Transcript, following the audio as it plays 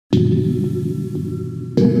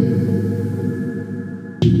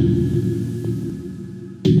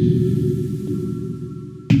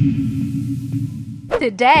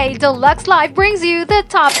Today, Deluxe Life brings you the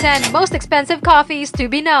top 10 most expensive coffees to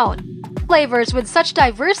be known. Flavors with such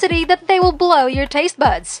diversity that they will blow your taste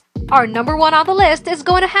buds. Our number one on the list is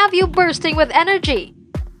going to have you bursting with energy.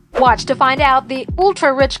 Watch to find out the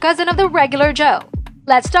ultra-rich cousin of the regular Joe.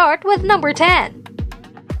 Let's start with number 10.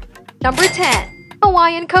 Number 10.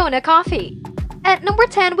 Hawaiian Kona Coffee. At number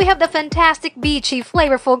 10, we have the fantastic beachy,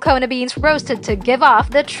 flavorful Kona beans roasted to give off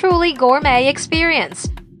the truly gourmet experience.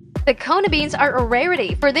 The Kona beans are a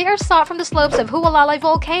rarity, for they are sought from the slopes of Hualalai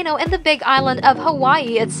volcano and the big island of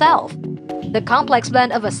Hawaii itself. The complex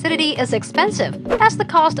blend of acidity is expensive, as the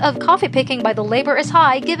cost of coffee picking by the labor is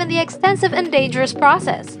high given the extensive and dangerous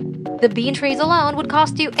process. The bean trees alone would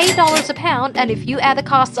cost you $8 a pound, and if you add the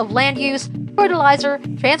costs of land use, fertilizer,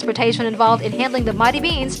 transportation involved in handling the mighty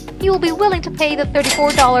beans, you will be willing to pay the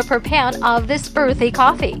 $34 per pound of this earthy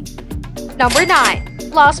coffee. Number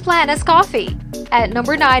 9. Los Planes Coffee. At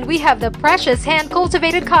number 9, we have the precious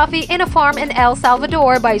hand-cultivated coffee in a farm in El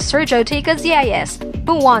Salvador by Sergio Ticas Yeyes,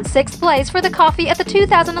 who won 6th place for the coffee at the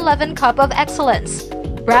 2011 Cup of Excellence.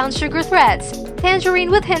 Brown sugar threads,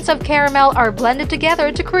 tangerine with hints of caramel are blended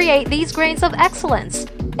together to create these grains of excellence,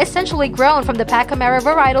 essentially grown from the Pacamara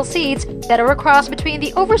varietal seeds that are a cross between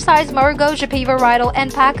the oversized Maragogype varietal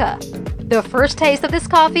and Paca. The first taste of this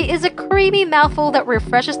coffee is a creamy mouthful that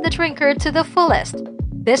refreshes the drinker to the fullest.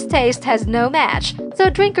 This taste has no match,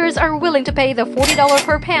 so drinkers are willing to pay the $40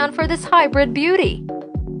 per pound for this hybrid beauty.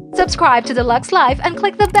 Subscribe to Deluxe Life and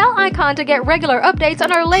click the bell icon to get regular updates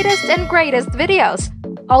on our latest and greatest videos.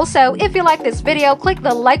 Also, if you like this video, click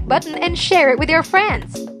the like button and share it with your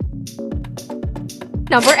friends.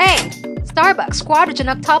 Number 8. Starbucks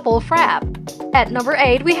Quadrogen Octuple Frap. At number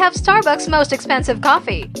 8, we have Starbucks' most expensive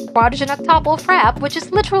coffee, Quadrogen Octuple Frap, which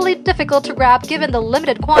is literally difficult to grab given the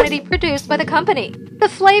limited quantity produced by the company. The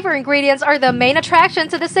flavor ingredients are the main attraction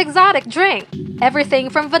to this exotic drink. Everything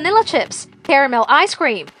from vanilla chips, caramel ice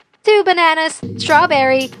cream, to bananas,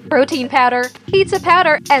 strawberry, protein powder, pizza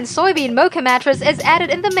powder, and soybean mocha mattress is added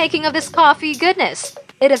in the making of this coffee goodness.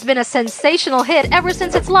 It has been a sensational hit ever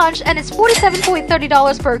since its launch, and it's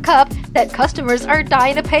 $47.30 per cup that customers are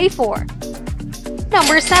dying to pay for.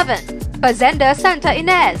 Number 7. Fazenda Santa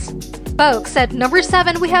Ynez. Folks, at number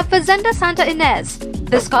 7 we have Fazenda Santa Ynez.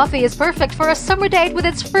 This coffee is perfect for a summer date with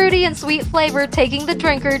its fruity and sweet flavor taking the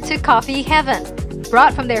drinker to coffee heaven.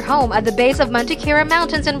 Brought from their home at the base of Mantiqueira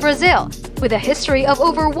Mountains in Brazil, with a history of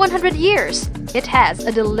over 100 years, it has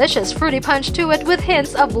a delicious fruity punch to it with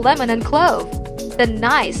hints of lemon and clove. The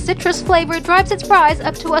nice citrus flavor drives its price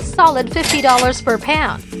up to a solid $50 per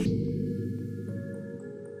pound.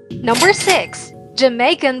 Number 6.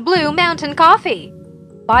 Jamaican Blue Mountain Coffee.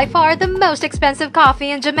 By far the most expensive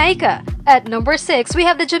coffee in Jamaica. At number 6, we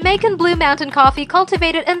have the Jamaican Blue Mountain Coffee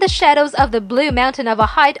cultivated in the shadows of the Blue Mountain of a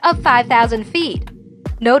height of 5,000 feet.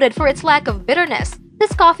 Noted for its lack of bitterness,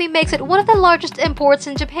 this coffee makes it one of the largest imports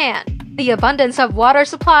in Japan. The abundance of water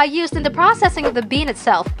supply used in the processing of the bean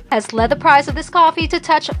itself has led the price of this coffee to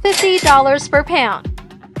touch $50 per pound.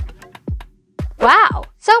 Wow,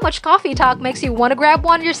 so much coffee talk makes you want to grab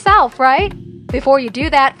one yourself, right? Before you do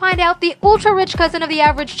that, find out the ultra-rich cousin of the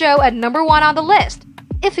average Joe at number 1 on the list.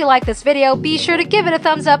 If you like this video, be sure to give it a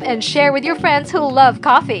thumbs up and share with your friends who love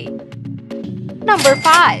coffee. Number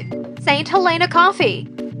 5. Saint Helena Coffee.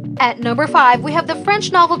 At number 5, we have the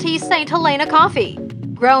French novelty Saint Helena Coffee.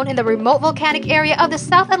 Grown in the remote volcanic area of the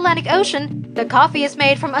South Atlantic Ocean, the coffee is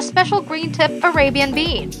made from a special green-tip Arabian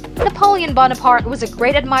bean. Napoleon Bonaparte was a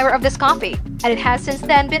great admirer of this coffee, and it has since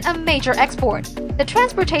then been a major export. The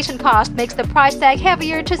transportation cost makes the price tag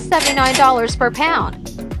heavier to $79 per pound.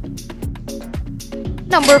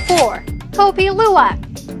 Number 4. Kopi Luwak.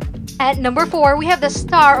 At number 4, we have the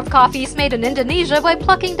star of coffees made in Indonesia by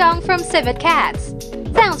plucking dung from civet cats.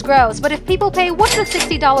 Sounds gross, but if people pay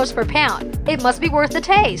 $160 per pound, it must be worth the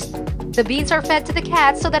taste. The beans are fed to the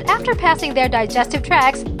cats so that after passing their digestive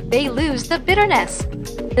tracts, they lose the bitterness.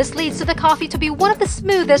 This leads to the coffee to be one of the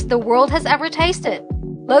smoothest the world has ever tasted.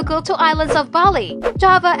 Local to islands of Bali,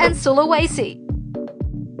 Java, and Sulawesi.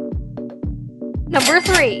 Number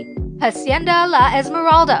 3. Hacienda La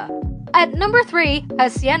Esmeralda. At number 3,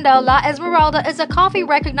 Hacienda La Esmeralda is a coffee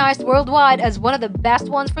recognized worldwide as one of the best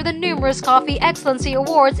ones for the numerous coffee excellency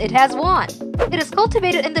awards it has won. It is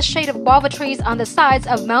cultivated in the shade of guava trees on the sides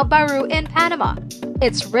of Mount Baru in Panama.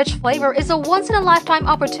 Its rich flavor is a once-in-a-lifetime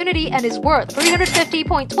opportunity and is worth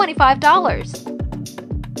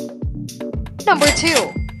 $350.25. Number 2.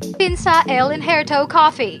 Pinsa El Injerto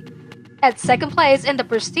Coffee. At second place in the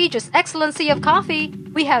prestigious excellency of coffee,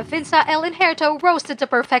 we have Finsa El Injerto roasted to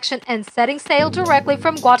perfection and setting sail directly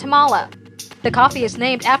from Guatemala. The coffee is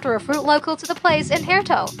named after a fruit local to the place,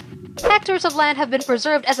 Injerto. Hectares of land have been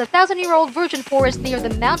preserved as a 1,000-year-old virgin forest near the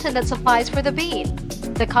mountain that supplies for the bean.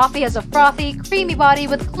 The coffee has a frothy, creamy body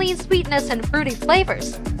with clean sweetness and fruity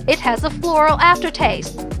flavors. It has a floral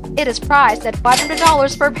aftertaste. It is priced at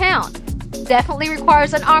 $500 per pound. Definitely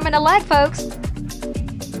requires an arm and a leg, folks.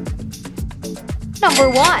 Number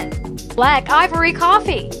 1. Black Ivory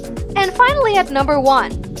Coffee. And finally at number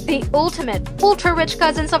 1, the ultimate, ultra-rich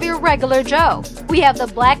cousins of your regular Joe. We have the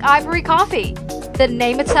Black Ivory Coffee. The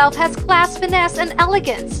name itself has class, finesse, and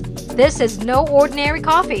elegance. This is no ordinary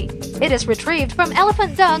coffee. It is retrieved from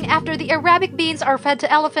elephant dung after the Arabic beans are fed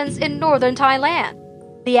to elephants in northern Thailand.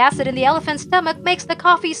 The acid in the elephant's stomach makes the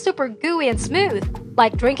coffee super gooey and smooth,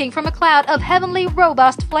 like drinking from a cloud of heavenly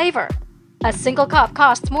robust flavor. A single cup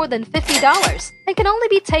costs more than $50 and can only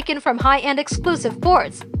be taken from high-end exclusive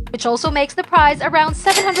ports, which also makes the price around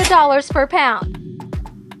 $700 per pound.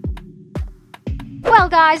 Well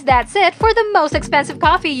guys, that's it for the most expensive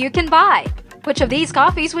coffee you can buy. Which of these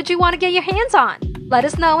coffees would you want to get your hands on? Let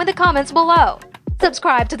us know in the comments below.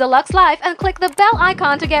 Subscribe to The Lux Life and click the bell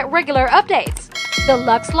icon to get regular updates. The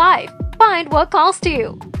Lux Life. Find what calls to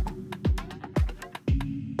you.